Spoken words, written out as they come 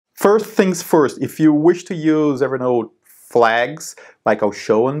First things first, if you wish to use Evernote flags, like I'll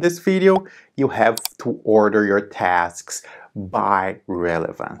show in this video, you have to order your tasks by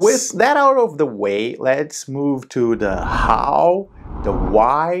relevance. With that out of the way, let's move to the how, the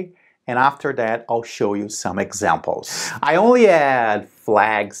why, and after that, I'll show you some examples. I only add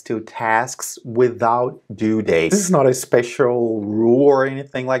flags to tasks without due dates. This is not a special rule or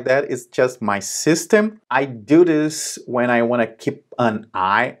anything like that. It's just my system. I do this when I want to keep an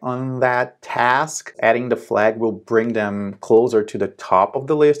eye on that task. Adding the flag will bring them closer to the top of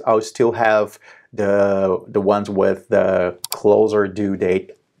the list. I'll still have the ones with the closer due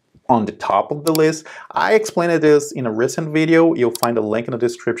date on the top of the list. I explained this in a recent video. You'll find a link in the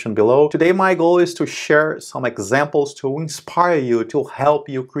description below. Today, my goal is to share some examples to inspire you, to help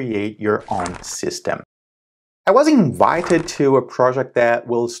you create your own system. I was invited to a project that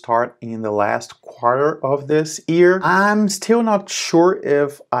will start in the last quarter of this year. I'm still not sure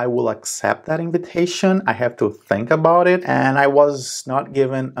if I will accept that invitation. I have to think about it, and I was not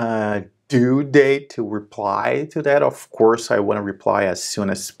given a due date to reply to that. Of course, I want to reply as soon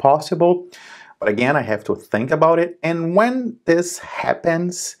as possible, but again, I have to think about it. And when this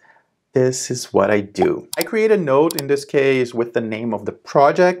happens, this is what I do. I create a note, in this case, with the name of the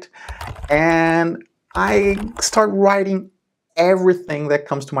project, and I start writing everything that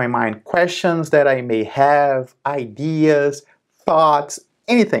comes to my mind, questions that I may have, ideas, thoughts,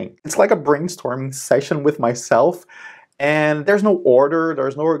 anything. It's like a brainstorming session with myself. And there's no order,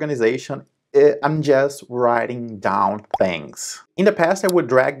 there's no organization. I'm just writing down things. In the past, I would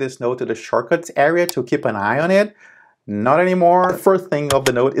drag this note to the shortcuts area to keep an eye on it. Not anymore. The first thing of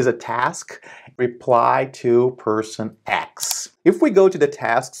the note is a task. Reply to person X. If we go to the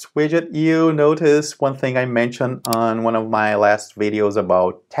tasks widget, you notice one thing I mentioned on one of my last videos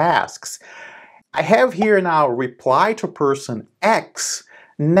about tasks. I have here now reply to person X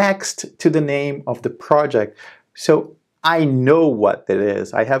next to the name of the project. So I know what it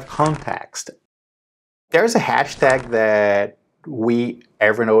is. I have context. There's a hashtag that we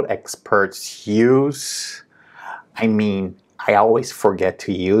Evernote experts use. I mean, I always forget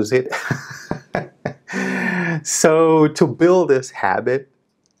to use it. So to build this habit,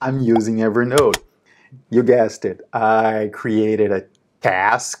 I'm using Evernote. You guessed it. I created a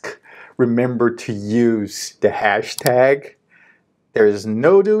task. Remember to use the hashtag. There's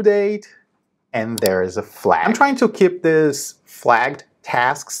no due date. And there is a flag. I'm trying to keep this flagged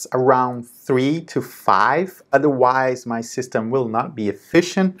tasks around 3 to 5, otherwise my system will not be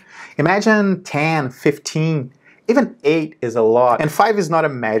efficient. Imagine 10, 15, even 8 is a lot. And 5 is not a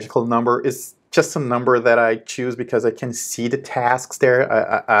magical number, it's just a number that I choose because I can see the tasks there.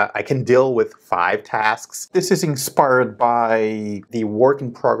 I can deal with 5 tasks. This is inspired by the work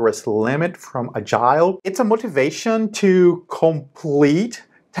in progress limit from Agile. It's a motivation to complete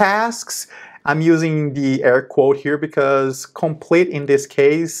tasks. I'm using the air quote here because complete in this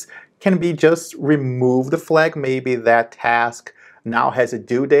case can be just remove the flag. Maybe that task now has a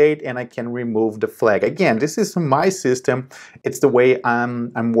due date and I can remove the flag. Again, this is my system. It's the way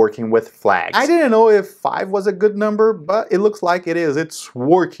I'm working with flags. I didn't know if 5 was a good number, but it looks like it is. It's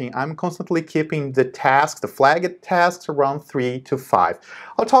working. I'm constantly keeping the tasks, the flagged tasks around 3 to 5.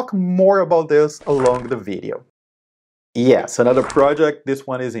 I'll talk more about this along the video. Yes, another project. This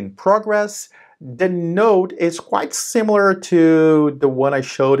one is in progress. The note is quite similar to the one I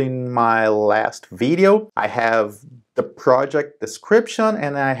showed in my last video. I have the project description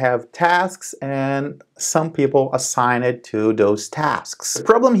and I have tasks, and some people assign it to those tasks. The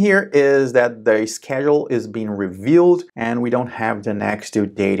problem here is that the schedule is being revealed and we don't have the next due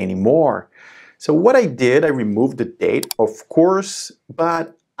date anymore. So what I did, I removed the date, of course,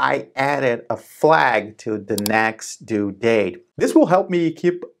 but I added a flag to the next due date. This will help me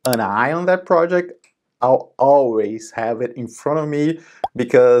keep an eye on that project. I'll always have it in front of me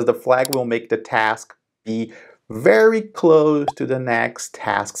because the flag will make the task be very close to the next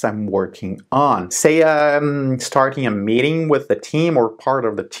tasks I'm working on. Say I'm starting a meeting with the team or part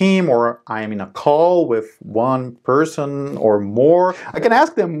of the team, or I'm in a call with one person or more. I can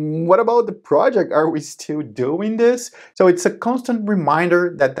ask them, what about the project? Are we still doing this? So it's a constant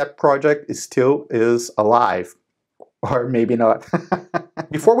reminder that that project still is alive. Or maybe not.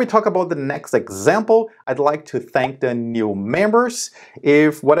 Before we talk about the next example, I'd like to thank the new members.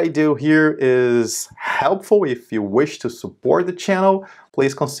 If what I do here is helpful, if you wish to support the channel,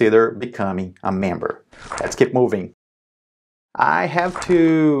 please consider becoming a member. Let's keep moving. I have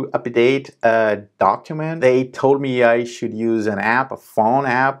to update a document. They told me I should use an app, a phone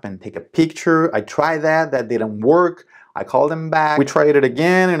app, and take a picture. I tried that, that didn't work. I called them back. We tried it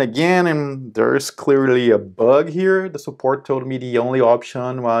again, and there's clearly a bug here. The support told me the only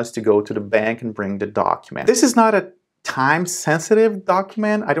option was to go to the bank and bring the document. This is not a time-sensitive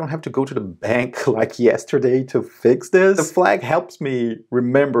document. I don't have to go to the bank like yesterday to fix this. The flag helps me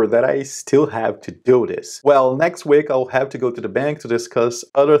remember that I still have to do this. Well, next week I'll have to go to the bank to discuss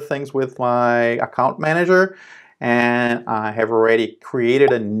other things with my account manager, and I have already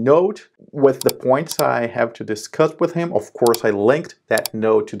created a note with the points I have to discuss with him. Of course, I linked that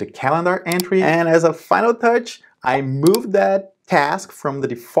note to the calendar entry, and as a final touch, I moved that task from the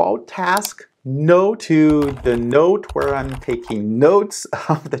default task note to the note where I'm taking notes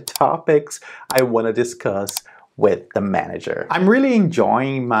of the topics I want to discuss with the manager. I'm really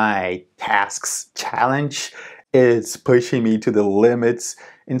enjoying my tasks challenge. It's pushing me to the limits.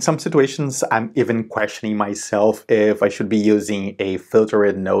 In some situations, I'm even questioning myself if I should be using a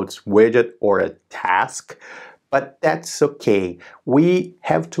filtered notes widget or a task, but that's okay. We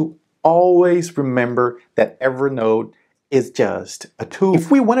have to always remember that Evernote is just a tool.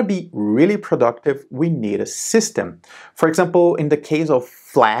 If we want to be really productive, we need a system. For example, in the case of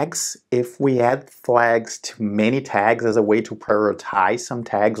flags, if we add flags to many tags as a way to prioritize some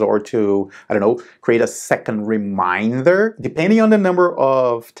tags or to, I don't know, create a second reminder, depending on the number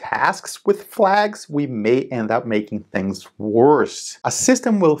of tasks with flags, we may end up making things worse. A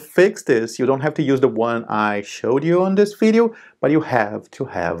system will fix this. You don't have to use the one I showed you on this video, but you have to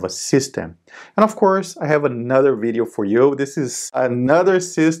have a system. And of course, I have another video for you. This is another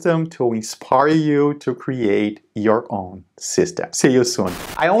system to inspire you to create your own system. See you soon.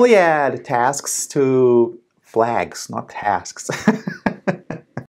 I only add tasks to flags, not tasks.